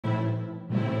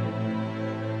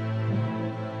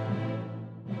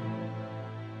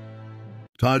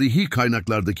Tarihi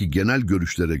kaynaklardaki genel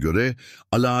görüşlere göre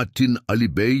Alaattin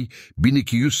Ali Bey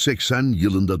 1280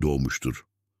 yılında doğmuştur.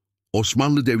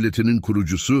 Osmanlı Devleti'nin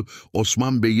kurucusu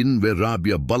Osman Bey'in ve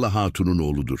Rabia Bala Hatun'un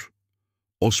oğludur.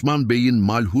 Osman Beyin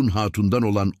Malhun Hatundan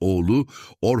olan oğlu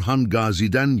Orhan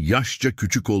Gazi'den yaşça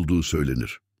küçük olduğu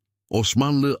söylenir.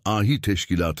 Osmanlı Ahi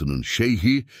Teşkilatı'nın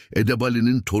şeyhi,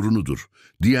 Edebali'nin torunudur.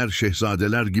 Diğer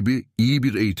şehzadeler gibi iyi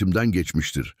bir eğitimden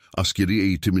geçmiştir. Askeri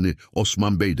eğitimini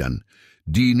Osman Bey'den,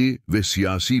 dini ve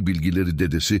siyasi bilgileri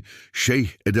dedesi Şeyh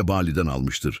Edebali'den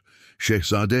almıştır.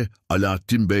 Şehzade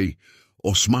Alaattin Bey,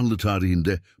 Osmanlı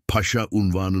tarihinde paşa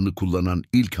unvanını kullanan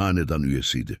ilk hanedan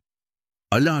üyesiydi.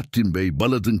 Alaattin Bey,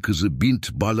 balad'ın kızı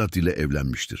Bint Balad ile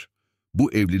evlenmiştir.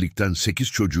 Bu evlilikten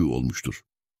 8 çocuğu olmuştur.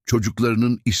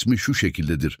 Çocuklarının ismi şu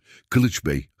şekildedir: Kılıç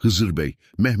Bey, Hızır Bey,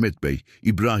 Mehmet Bey,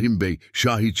 İbrahim Bey,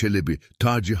 Şahi Çelebi,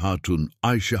 Taci Hatun,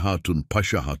 Ayşe Hatun,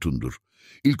 Paşa Hatun'dur.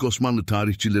 İlk Osmanlı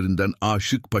tarihçilerinden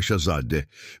Aşık Paşazade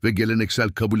ve geleneksel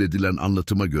kabul edilen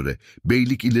anlatıma göre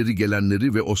beylik ileri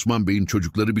gelenleri ve Osman Bey'in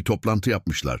çocukları bir toplantı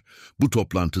yapmışlar. Bu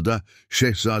toplantıda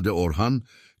Şehzade Orhan,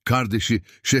 kardeşi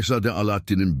Şehzade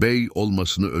Alaattin'in Bey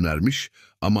olmasını önermiş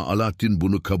ama Alaattin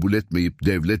bunu kabul etmeyip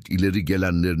devlet ileri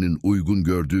gelenlerinin uygun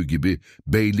gördüğü gibi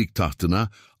beylik tahtına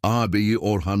ağabeyi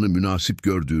Orhan'ı münasip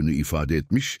gördüğünü ifade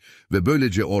etmiş ve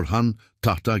böylece Orhan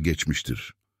tahta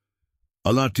geçmiştir.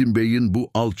 Alaattin Bey'in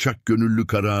bu alçak gönüllü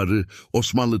kararı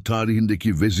Osmanlı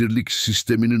tarihindeki vezirlik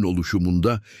sisteminin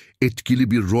oluşumunda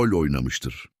etkili bir rol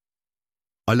oynamıştır.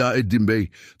 Alâeddin Bey,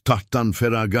 tahttan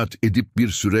feragat edip bir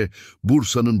süre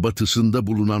Bursa'nın batısında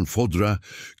bulunan Fodra,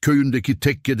 köyündeki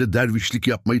tekkede dervişlik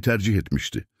yapmayı tercih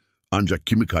etmişti. Ancak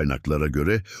kimi kaynaklara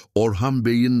göre Orhan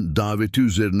Bey'in daveti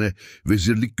üzerine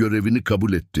vezirlik görevini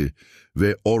kabul etti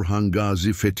ve Orhan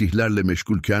Gazi fetihlerle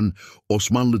meşgulken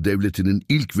Osmanlı Devleti'nin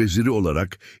ilk veziri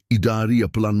olarak idari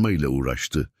yapılanmayla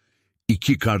uğraştı.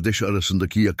 İki kardeş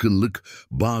arasındaki yakınlık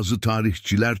bazı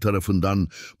tarihçiler tarafından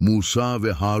Musa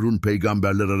ve Harun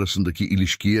peygamberler arasındaki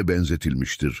ilişkiye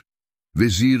benzetilmiştir.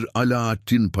 Vezir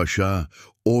Alaattin Paşa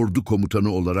ordu komutanı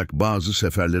olarak bazı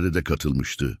seferlere de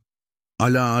katılmıştı.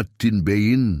 Alaattin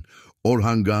Bey'in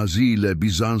Orhan Gazi ile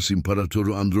Bizans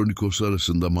İmparatoru Andronikos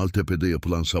arasında Maltepe'de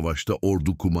yapılan savaşta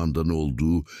ordu kumandanı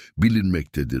olduğu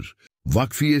bilinmektedir.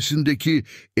 Vakfiyesindeki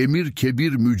emir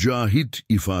kebir mücahit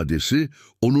ifadesi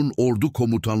onun ordu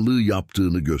komutanlığı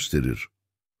yaptığını gösterir.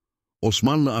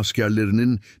 Osmanlı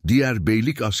askerlerinin diğer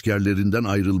beylik askerlerinden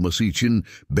ayrılması için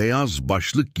beyaz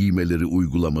başlık giymeleri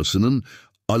uygulamasının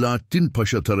Alaattin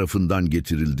Paşa tarafından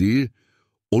getirildiği,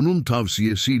 onun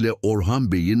tavsiyesiyle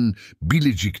Orhan Bey'in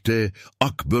Bilecik'te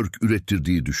akbörk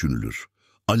ürettirdiği düşünülür.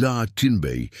 Alaattin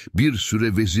Bey bir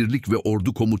süre vezirlik ve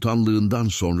ordu komutanlığından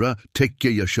sonra tekke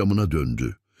yaşamına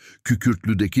döndü.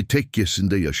 Kükürtlü'deki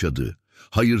tekkesinde yaşadı.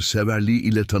 Hayırseverliği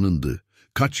ile tanındı.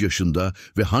 Kaç yaşında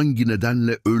ve hangi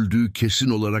nedenle öldüğü kesin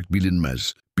olarak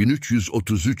bilinmez.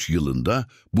 1333 yılında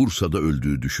Bursa'da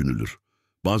öldüğü düşünülür.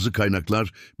 Bazı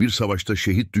kaynaklar bir savaşta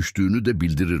şehit düştüğünü de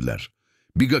bildirirler.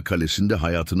 Biga Kalesinde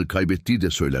hayatını kaybettiği de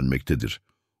söylenmektedir.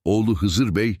 Oğlu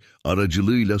Hızır Bey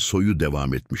aracılığıyla soyu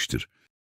devam etmiştir.